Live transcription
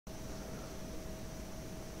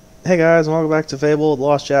Hey guys, welcome back to Fable, The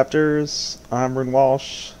Lost Chapters. I'm Rune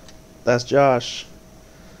Walsh. That's Josh.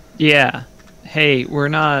 Yeah. Hey,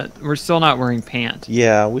 we're still not wearing pants.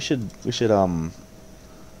 Yeah, we should give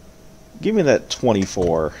me that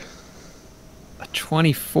 24. A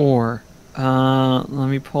 24. Let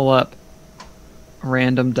me pull up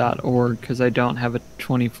random.org because I don't have a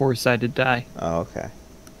 24-sided die. Oh, okay.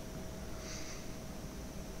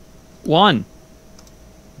 1.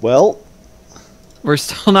 Well, We're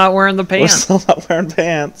still not wearing the we're pants. still not wearing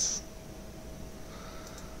pants.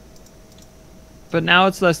 But now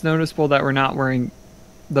it's less noticeable that we're not wearing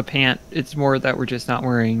the pant. It's more that we're just not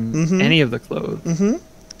wearing any of the clothes. Mm-hmm.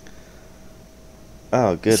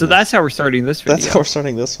 Oh, goodness. So that's how we're starting this video. That's how we're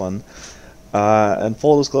starting this one. And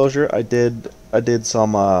full disclosure, I did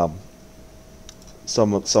some of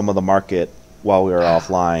the market while we were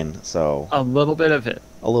offline, so A little bit of it.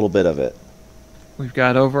 a little bit of it. We've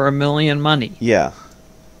got over $1 million money. Yeah.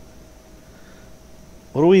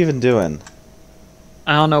 What are we even doing?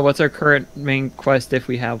 I don't know what's our current main quest if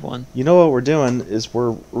we have one. You know what we're doing is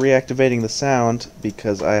we're reactivating the sound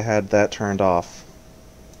because I had that turned off.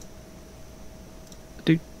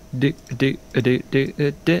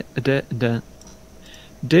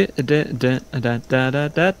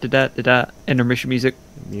 Intermission music.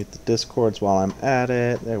 Mute the discords while I'm at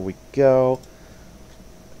it. There we go.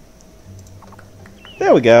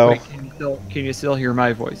 There we go. Wait, can you still hear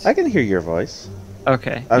my voice? I can hear your voice.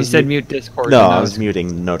 Okay. I You was said mute Discord. No, and I was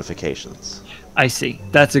muting notifications. I see.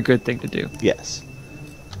 That's a good thing to do. Yes.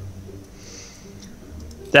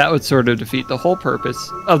 That would sort of defeat the whole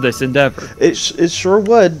purpose of this endeavor. It sure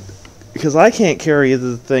would, because I can't carry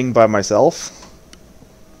the thing by myself.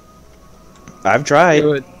 I've tried.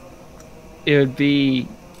 It would be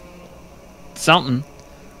something.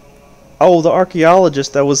 Oh, the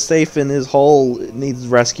archaeologist that was safe in his hole needs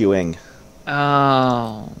rescuing.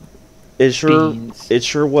 Oh. It sure Beans. it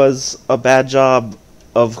sure was a bad job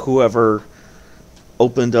of whoever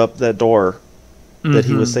opened up that door that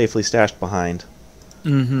he was safely stashed behind.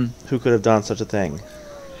 Mm-hmm. Who could have done such a thing?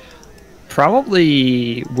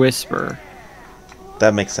 Probably Whisper.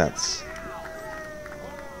 That makes sense.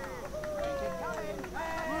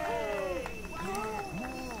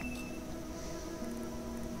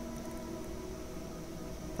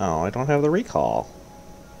 Oh, I don't have the recall.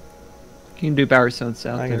 You can do Bowerstone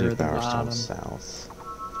South. I can there do at the Bowerstone bottom. South.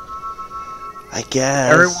 I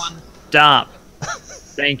guess. Everyone, stop.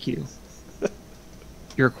 Thank you.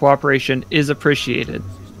 Your cooperation is appreciated.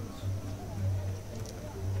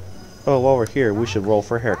 Oh, while we're here, we should roll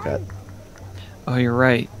for a haircut. Oh, you're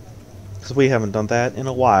right. Because we haven't done that in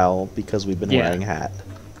a while because we've been wearing a hat.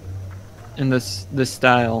 And this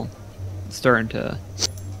style is starting to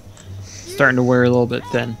wear a little bit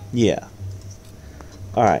thin. Yeah.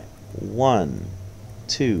 Alright. 1,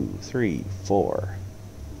 2, 3, 4.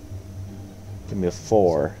 Give me a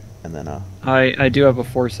 4, and then a... I do have a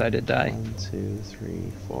 4-sided die. 1, 2,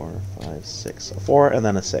 3, 4, 5, 6. A 4, and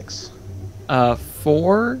then a 6.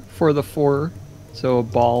 4 for the 4, so a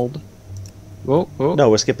bald. Whoa, whoa. No,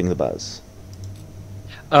 we're skipping the buzz.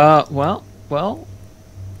 Well,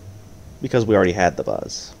 Because we already had the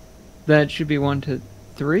buzz. that should be 1 to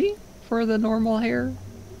 3 for the normal hair.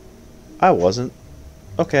 I wasn't.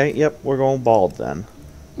 Okay, yep, we're going bald then.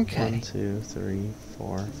 Okay. 1, 2, 3,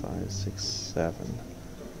 4, 5, 6, 7.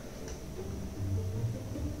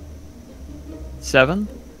 7?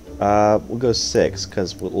 We'll go 6,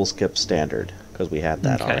 because we'll skip standard, because we had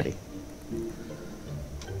that Okay. already.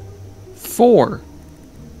 4.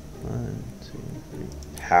 1, 2, 3.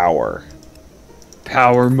 Power.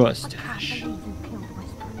 Power mustache.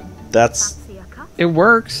 That's It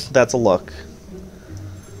works. a look.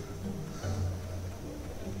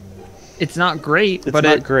 It's not great, It's but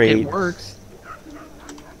not it great. works.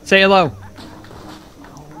 Say hello.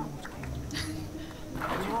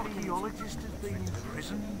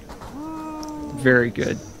 Very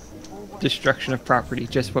good. Destruction of property,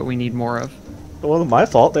 just what we need more of. It wasn't my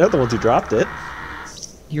fault. They're the ones who dropped it.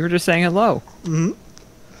 You were just saying hello. Mm-hmm.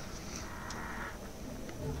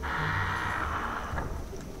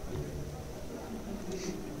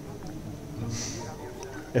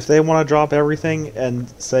 If they want to drop everything and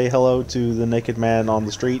say hello to the naked man on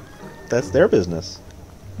the street, that's their business.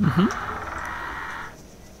 Mm-hmm.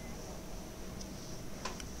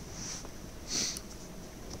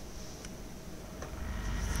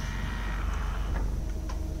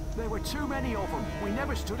 There were too many of them. We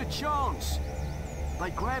never stood a chance. They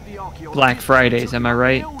grabbed the archaeologist. Black Fridays, am I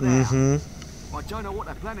right? Mm-hmm. I don't know what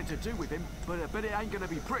they're planning to do with him, but I bet it ain't gonna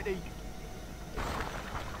be pretty.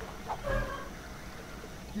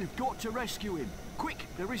 You've got to rescue him. Quick,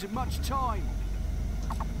 there isn't much time.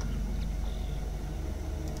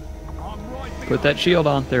 I'm right Put that shield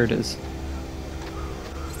on. There it is.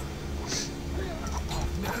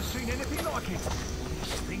 I've never seen anything like it.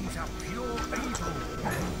 These things are pure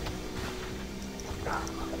evil.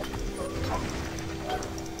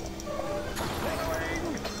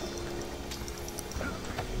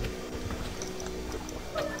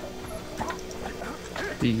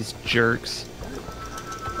 These jerks.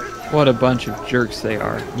 What a bunch of jerks they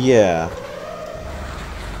are. Yeah.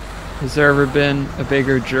 Has there ever been a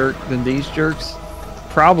bigger jerk than these jerks?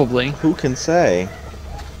 Probably. Who can say?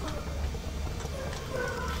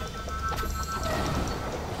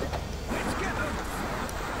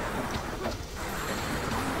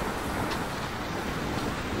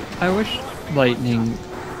 I wish lightning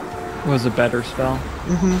was a better spell.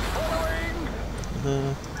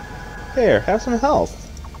 Here, have some health.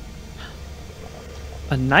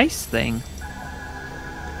 A nice thing.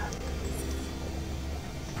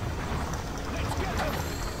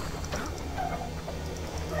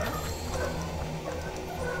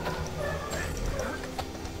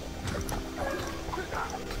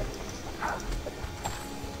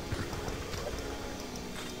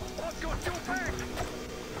 I've got your back.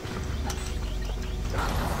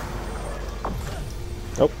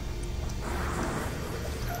 Nope.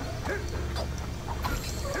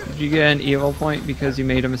 Did you get an evil point because you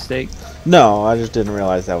made a mistake? No, I just didn't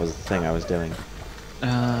realize that was the thing I was doing.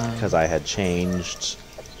 Uh, Because I had changed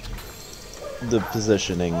the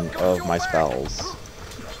positioning of my spells.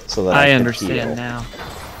 So that I could understand heal. now.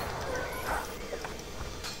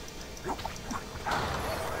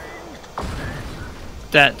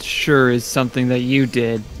 That sure is something that you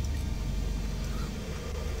did.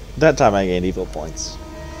 That time I gained evil points.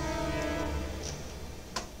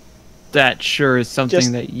 That sure is something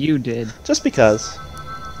Just- that you did. Just because.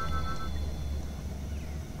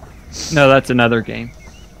 No, that's another game.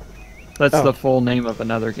 That's Oh. the full name of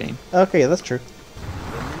another game. Okay, that's true.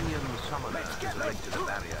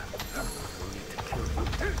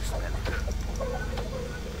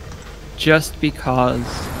 Just because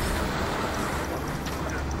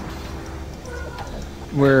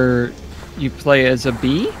where you play as a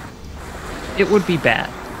bee, it would be bad.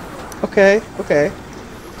 Okay, okay.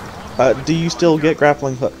 Do you still get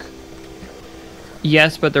grappling hook?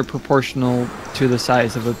 Yes, but they're proportional to the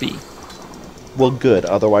size of a bee. Well, good.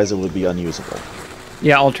 Otherwise, it would be unusable.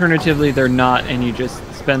 Yeah, alternatively, they're not, and you just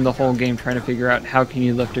spend the whole game trying to figure out how can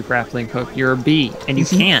you lift a grappling hook. You're a bee, and you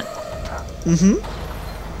can't. Mm-hmm.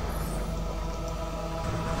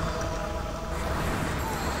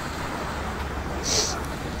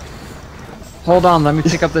 Hold on, let me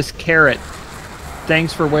pick up this carrot.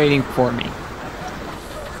 Thanks for waiting for me.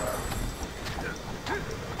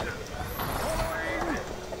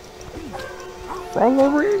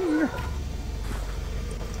 Following.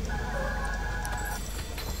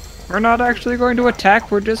 We're not actually going to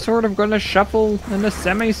attack, we're just sort of going to shuffle in a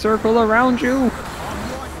semicircle around you.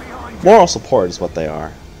 Moral support is what they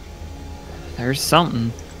are. There's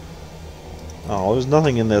something. Oh, there's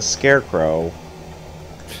nothing in this scarecrow.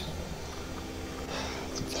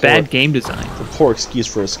 It's bad game design. It's a poor excuse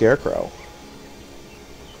for a scarecrow.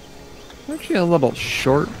 Aren't you a little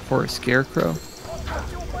short for a scarecrow?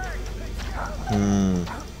 Hmm.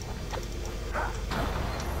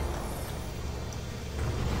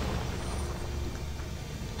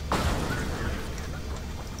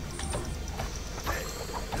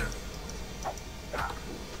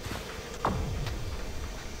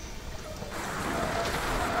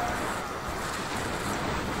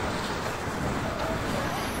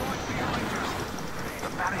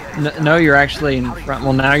 No, you're actually in front.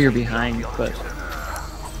 Well, now you're behind, but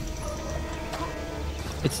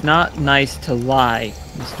it's not nice to lie,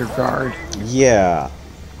 Mr. Guard. Yeah.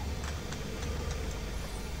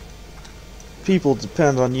 People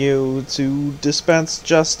depend on you to dispense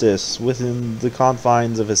justice within the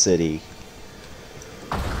confines of a city.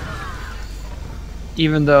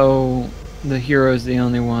 Even though the hero is the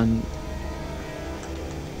only one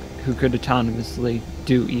who could autonomously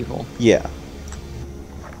do evil. Yeah.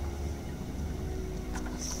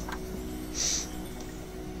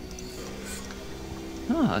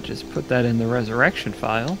 Oh, I'll just put that in the resurrection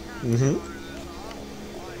file. Mm-hmm.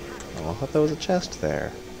 Oh, I thought there was a chest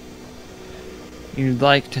there. You'd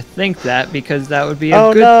like to think that because that would be a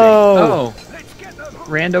Oh, good no! thing. Oh,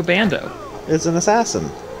 Rando Bando. It's an assassin.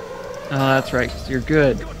 Oh, that's right, 'cause you're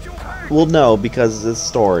good. Well, no, because it's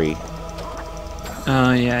story.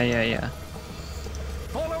 Oh, yeah.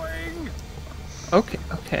 Following.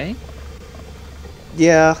 Okay.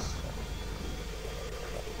 Yeah.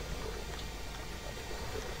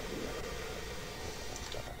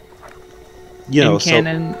 You know, In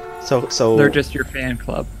canon, so they're just your fan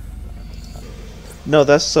club. No,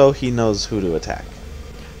 that's so he knows who to attack.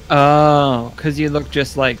 Oh, because you look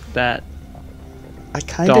just like that. I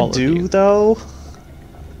kind of do, though.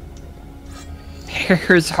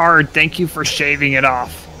 Hair's hard. Thank you for shaving it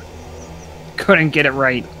off. Couldn't get it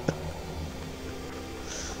right.